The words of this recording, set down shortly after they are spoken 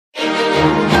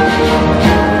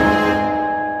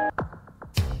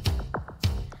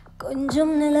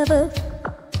கொஞ்சம் நிலவு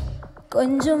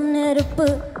கொஞ்சம் நெருப்பு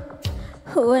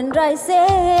ஒன்றாய்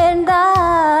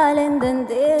சேர்ந்தால் இந்த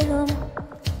தேகம்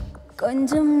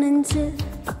கொஞ்சம் நெஞ்சு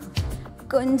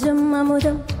கொஞ்சம்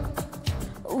அமுதம்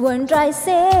ஒன்றாய்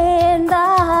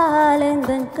சேர்ந்தால்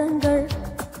இந்த கண்கள்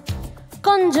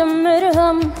கொஞ்சம்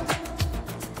மிருகம்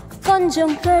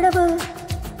கொஞ்சம் கடவுள்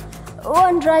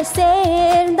ஒன்றாய்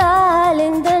சேர்ந்தால்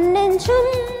இந்த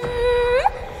நெஞ்சும்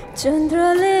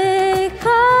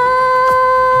சந்திரலேகா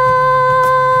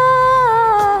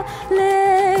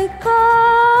லேகா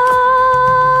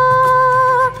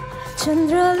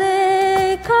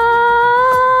சந்திரலேகா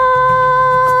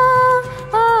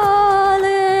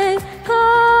லேகா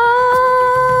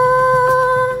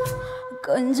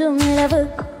கொஞ்சம் நிலவு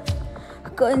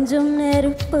கொஞ்சம்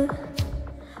நெருப்பு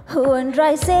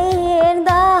ஒன்றாய்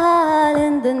சேர்ந்தால்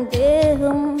இந்த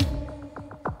தேகம்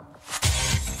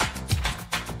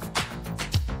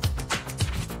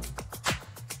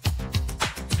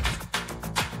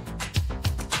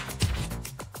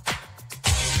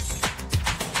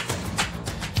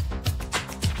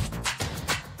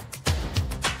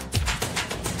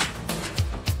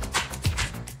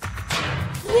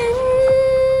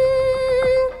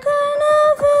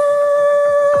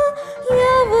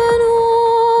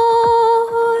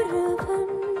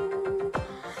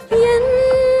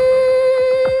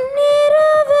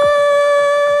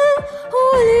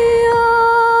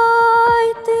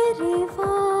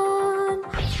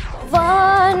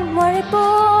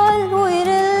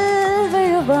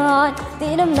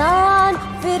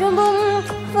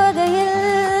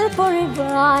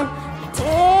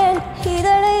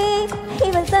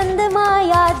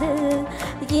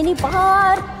இனி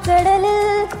பார்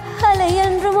கடலில் அலை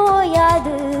என்று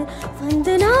மோயாது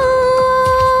வந்து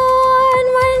நான்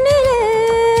மண்ணிலே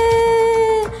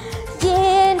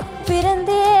ஏன்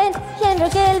பிறந்தேன் என்ற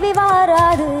கேள்வி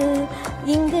வாராது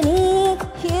இங்கு நீ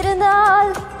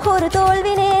இருந்தால் ஒரு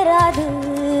தோல்வி நேராது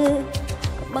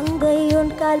மங்கை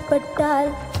உன்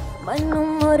கால்பட்டால்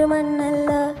மண்ணும் ஒரு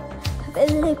மண்ணல்ல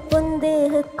வெள்ளை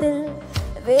பொந்தேகத்தில்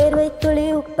வேர்வை துளி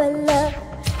உப்பல்ல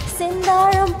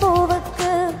செந்தாழம் பூவுக்கு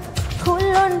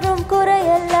உள்ளொன்றும்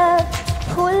குறையல்ல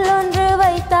உள்ளொன்று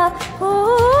வைத்தா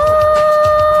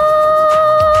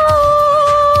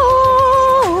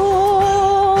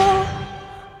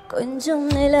கொஞ்சம்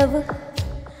நிலவு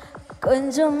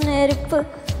கொஞ்சம் நெருப்பு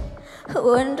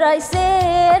ஒன்றாய்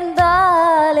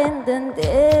சேர்ந்தால் இந்த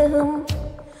தேகம்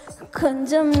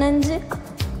கொஞ்சம் நஞ்சு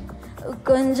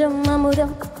கொஞ்சம்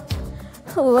அமுதம்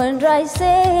ஒன்றாய்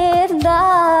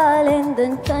சேர்ந்தால் இந்த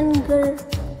கண்கள்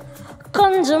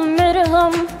கொஞ்சம்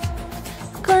மிருகம்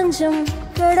கொஞ்சம்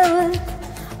கடவுள்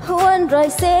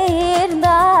ஒன்றாய்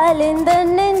சேர்ந்தால் இந்த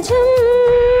நெஞ்சம்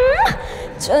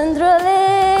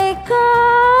Chandralekha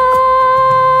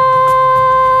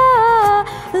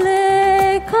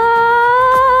Lekha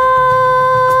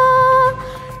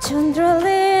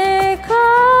Chandralekha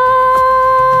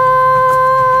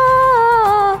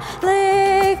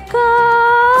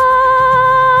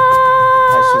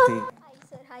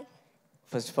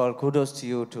First of all, kudos to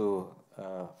you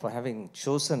for having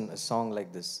chosen a song like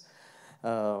this,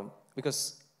 because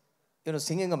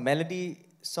singing a melody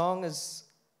song is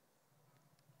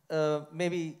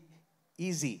maybe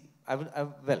easy. I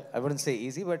wouldn't say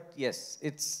easy, but yes,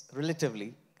 it's relatively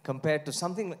compared to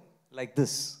something like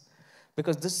this,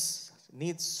 because this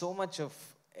needs so much of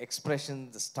expression,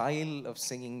 the style of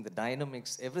singing, the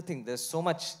dynamics, everything. There's so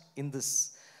much in this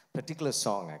particular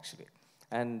song actually,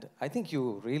 and I think you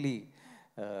really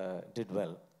did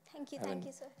well. Thank you,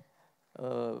 sir.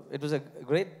 It was a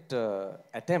great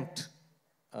attempt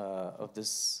of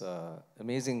this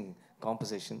amazing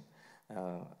composition.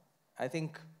 I think,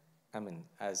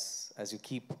 as you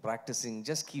keep practicing,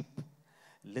 just keep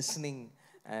listening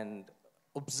and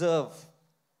observe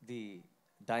the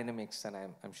dynamics, and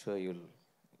I'm sure you'll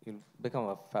become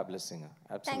a fabulous singer.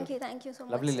 Absolutely. Thank you so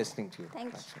much. Lovely listening to you.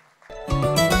 Thank you.